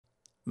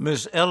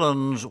Miss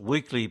Ellen's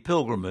Weekly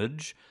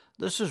Pilgrimage.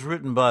 This is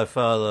written by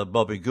Father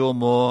Bobby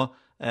Gilmore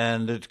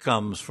and it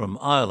comes from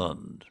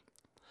Ireland.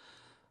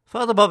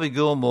 Father Bobby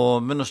Gilmore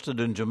ministered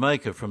in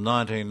Jamaica from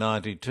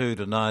 1992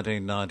 to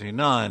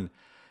 1999,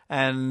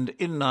 and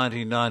in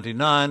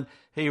 1999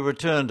 he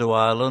returned to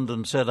Ireland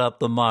and set up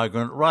the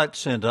Migrant Rights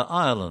Centre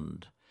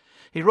Ireland.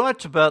 He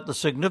writes about the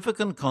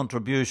significant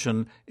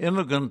contribution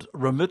immigrant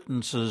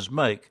remittances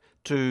make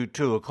to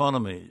two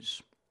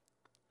economies.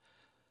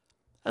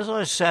 As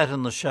I sat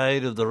in the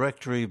shade of the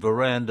rectory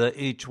veranda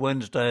each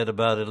Wednesday at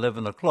about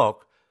 11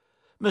 o'clock,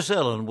 Miss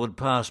Ellen would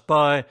pass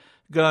by,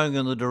 going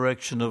in the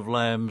direction of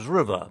Lambs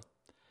River.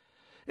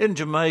 In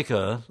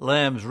Jamaica,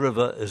 Lambs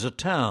River is a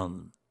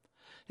town.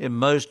 In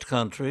most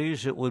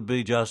countries, it would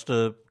be just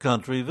a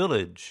country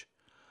village.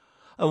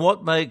 And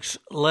what makes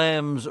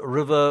Lambs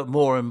River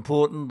more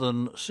important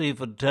than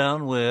Seaford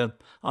Town, where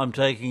I'm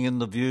taking in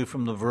the view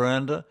from the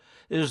veranda,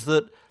 is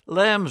that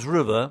Lambs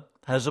River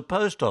has a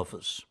post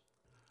office.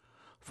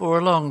 For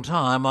a long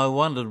time I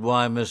wondered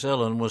why Miss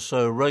Ellen was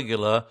so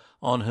regular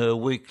on her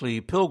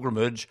weekly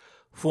pilgrimage,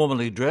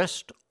 formally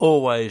dressed,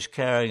 always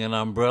carrying an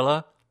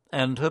umbrella,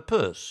 and her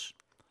purse.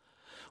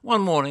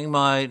 One morning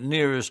my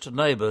nearest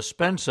neighbour,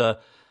 Spencer,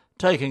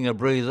 taking a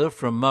breather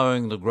from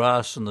mowing the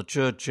grass in the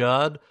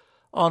churchyard,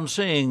 on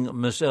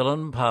seeing Miss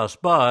Ellen pass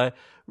by,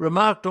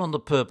 remarked on the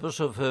purpose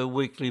of her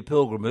weekly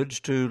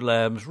pilgrimage to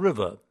Lambs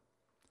River.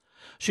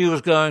 She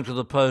was going to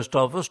the post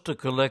office to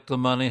collect the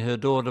money her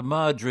daughter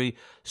Marjorie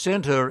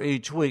sent her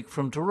each week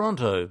from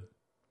Toronto.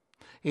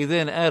 He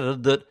then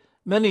added that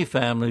many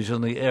families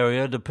in the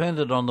area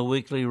depended on the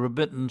weekly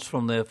remittance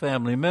from their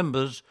family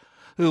members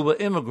who were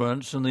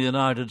immigrants in the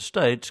United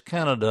States,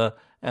 Canada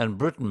and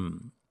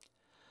Britain.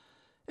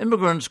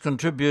 Immigrants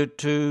contribute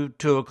to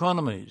two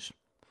economies.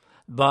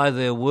 By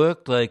their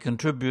work they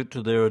contribute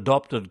to their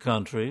adopted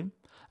country,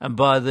 and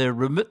by their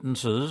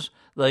remittances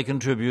they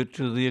contribute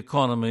to the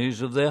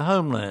economies of their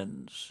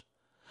homelands.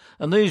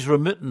 And these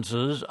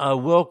remittances are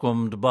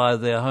welcomed by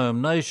their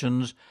home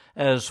nations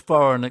as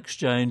foreign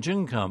exchange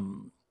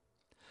income.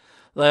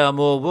 They are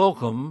more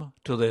welcome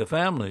to their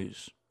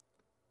families.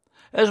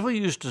 As we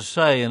used to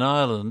say in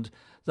Ireland,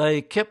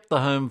 they kept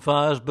the home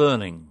fires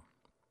burning.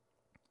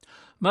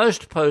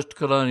 Most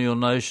post-colonial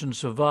nations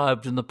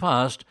survived in the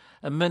past,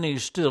 and many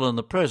still in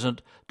the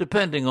present,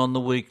 depending on the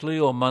weekly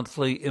or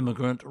monthly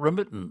immigrant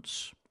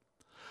remittance.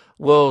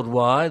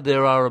 Worldwide,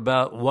 there are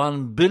about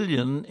 1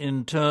 billion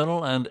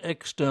internal and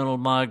external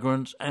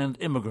migrants and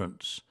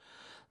immigrants.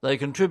 They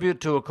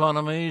contribute to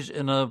economies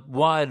in a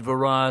wide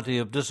variety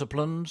of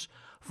disciplines,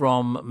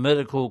 from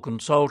medical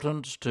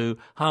consultants to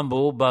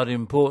humble but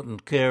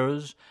important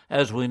carers,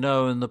 as we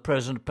know in the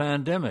present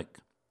pandemic.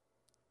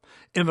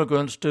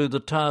 Immigrants do the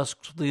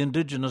tasks the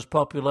indigenous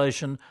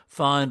population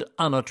find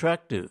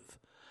unattractive.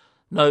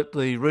 Note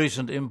the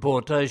recent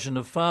importation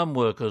of farm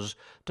workers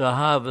to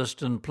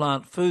harvest and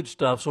plant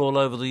foodstuffs all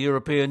over the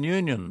European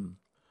Union.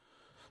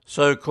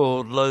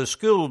 So-called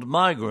low-skilled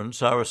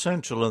migrants are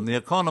essential in the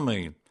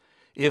economy.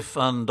 If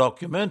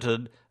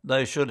undocumented,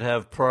 they should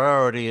have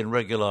priority in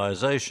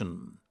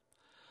regularisation.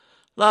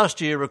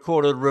 Last year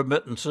recorded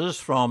remittances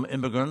from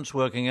immigrants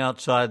working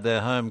outside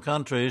their home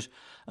countries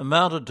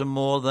amounted to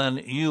more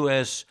than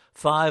US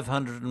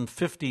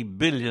 $550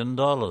 billion.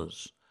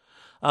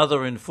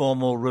 Other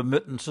informal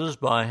remittances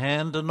by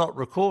hand are not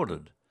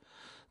recorded.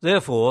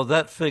 Therefore,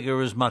 that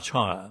figure is much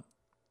higher.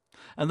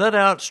 And that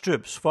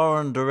outstrips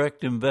foreign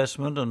direct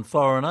investment and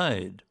foreign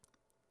aid.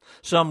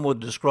 Some would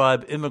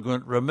describe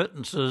immigrant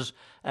remittances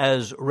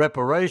as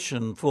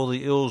reparation for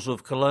the ills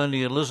of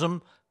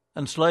colonialism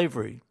and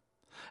slavery.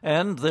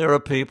 And there are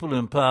people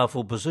in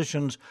powerful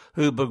positions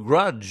who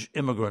begrudge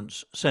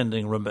immigrants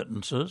sending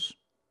remittances.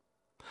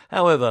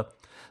 However,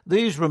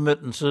 these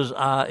remittances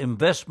are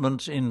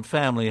investments in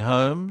family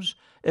homes,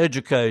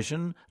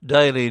 education,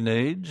 daily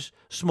needs,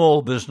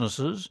 small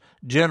businesses,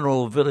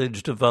 general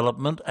village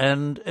development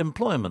and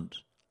employment.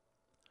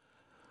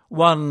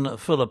 One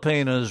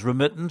Filipina's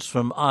remittance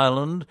from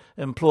Ireland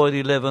employed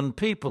 11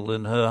 people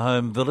in her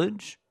home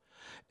village.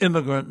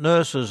 Immigrant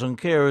nurses and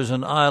carers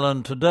in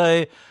Ireland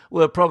today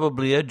were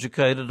probably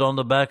educated on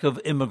the back of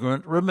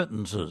immigrant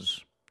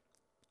remittances.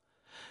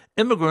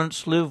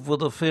 Immigrants live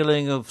with a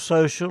feeling of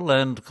social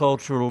and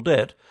cultural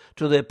debt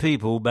to their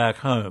people back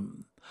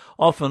home,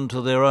 often to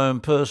their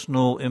own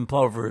personal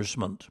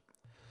impoverishment.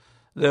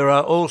 There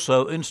are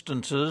also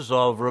instances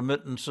of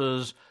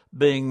remittances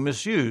being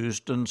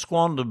misused and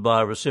squandered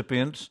by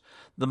recipients,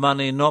 the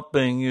money not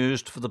being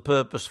used for the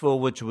purpose for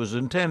which it was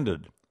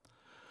intended.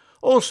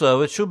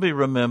 Also, it should be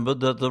remembered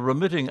that the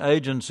remitting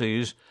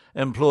agencies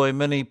employ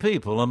many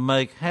people and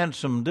make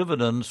handsome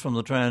dividends from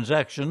the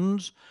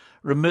transactions.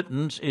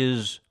 Remittance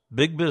is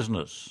big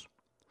business.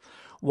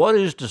 What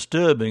is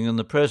disturbing in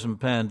the present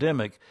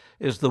pandemic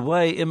is the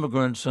way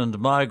immigrants and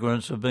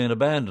migrants have been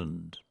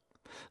abandoned.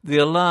 The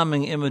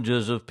alarming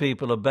images of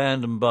people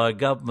abandoned by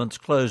governments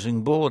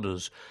closing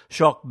borders,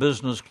 shock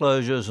business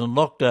closures and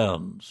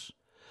lockdowns.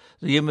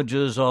 The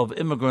images of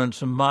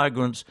immigrants and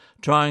migrants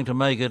trying to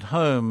make it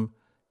home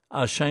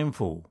are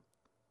shameful.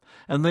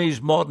 And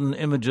these modern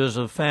images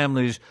of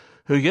families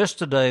who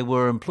yesterday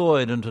were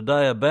employed and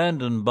today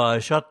abandoned by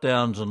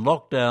shutdowns and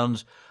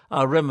lockdowns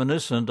are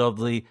reminiscent of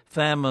the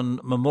famine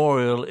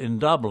memorial in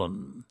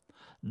Dublin.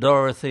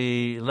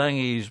 Dorothy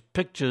Lange's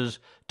pictures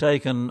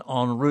taken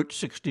on Route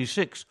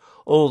 66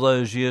 all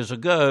those years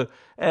ago,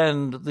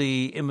 and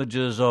the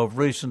images of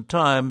recent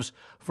times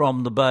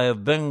from the Bay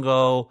of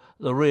Bengal,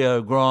 the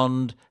Rio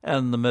Grande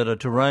and the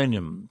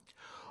Mediterranean.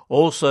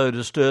 Also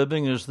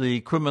disturbing is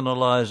the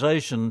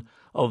criminalisation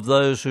of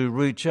those who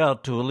reach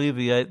out to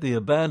alleviate the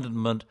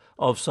abandonment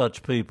of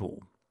such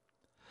people.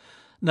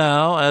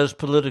 Now, as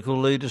political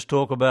leaders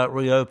talk about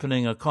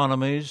reopening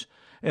economies,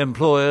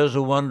 employers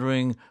are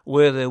wondering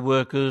where their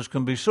workers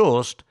can be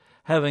sourced,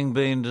 having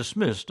been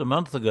dismissed a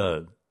month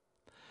ago.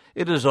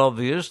 It is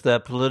obvious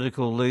that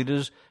political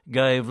leaders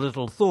gave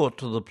little thought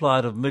to the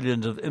plight of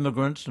millions of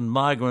immigrants and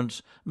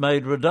migrants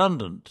made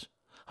redundant,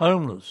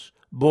 homeless,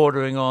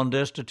 bordering on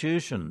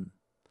destitution.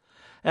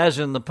 As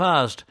in the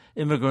past,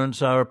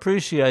 immigrants are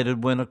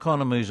appreciated when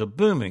economies are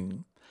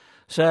booming.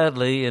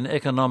 Sadly, in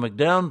economic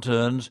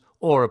downturns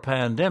or a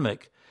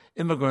pandemic,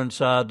 immigrants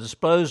are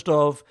disposed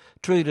of,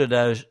 treated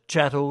as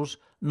chattels,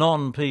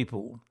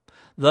 non-people.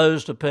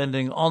 Those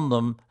depending on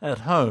them at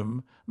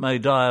home may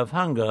die of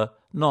hunger,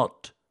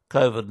 not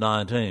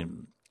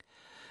COVID-19.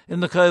 In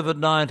the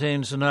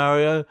COVID-19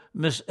 scenario,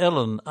 Miss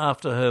Ellen,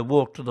 after her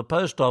walk to the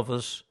post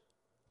office,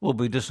 will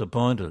be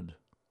disappointed.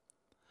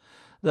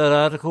 That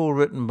article,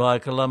 written by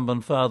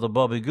Columban Father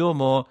Bobby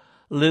Gilmore,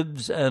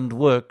 lives and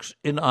works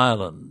in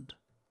Ireland.